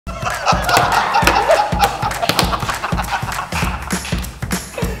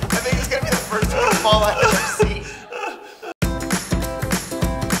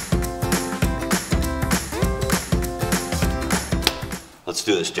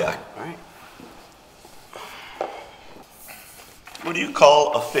this, Jack. All right. What do you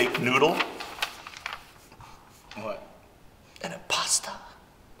call a fake noodle? What? An impasta.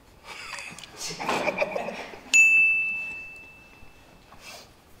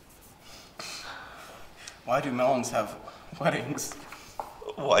 Why do melons have weddings?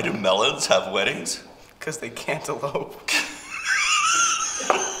 Why do melons have weddings? Because they can't elope.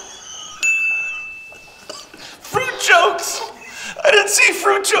 Fruit jokes! I didn't see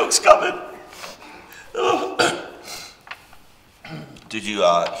fruit jokes coming. Did you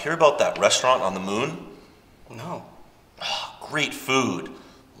hear about that restaurant on the moon? No. Oh, great food,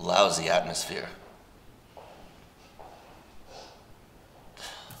 lousy atmosphere.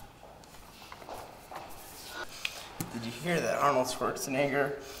 Did you hear that Arnold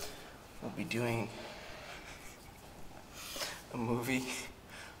Schwarzenegger will be doing a movie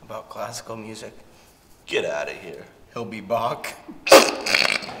about classical music? Get out of here. He'll be Bach.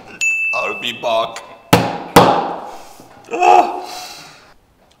 I'll be Bach. Oh.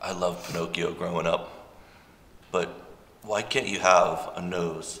 I loved Pinocchio growing up, but why can't you have a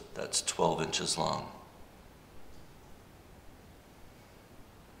nose that's 12 inches long?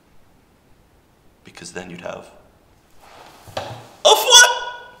 Because then you'd have a foot!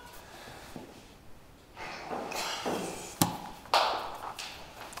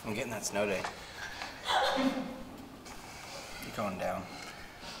 I'm getting that snow day. You're going down.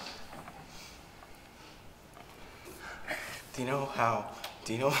 Do you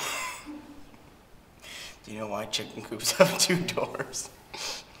know why chicken coops have 2 doors?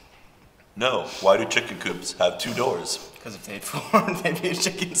 No, why do chicken coops have 2 doors? Because if they'd 4, they'd be a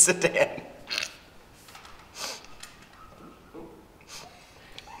chicken sedan.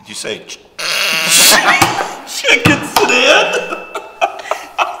 Did you say chicken sedan?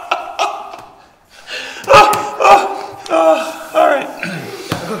 All right.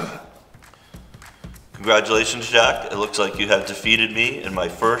 Congratulations, Jack. It looks like you have defeated me in my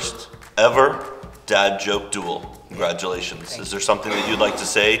first ever dad joke duel. Congratulations. Is there something that you'd like to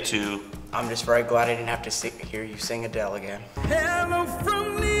say to... I'm just very glad I didn't have to hear you sing Adele again. Hello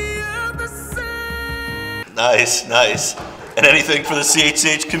from the other side. Nice, nice. And anything for the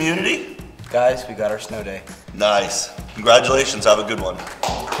CHCH community? Guys, we got our snow day. Nice. Congratulations. Have a good one.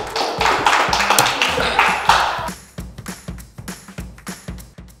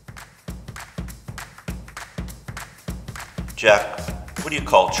 Jack, what do you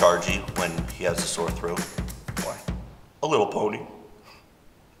call Chargy when he has a sore throat? Why? A little pony.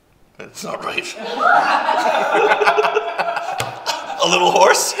 That's not right. A little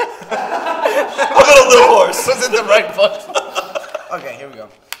horse? How about a little horse? Was it the right button? Okay, here we go.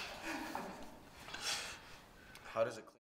 How does it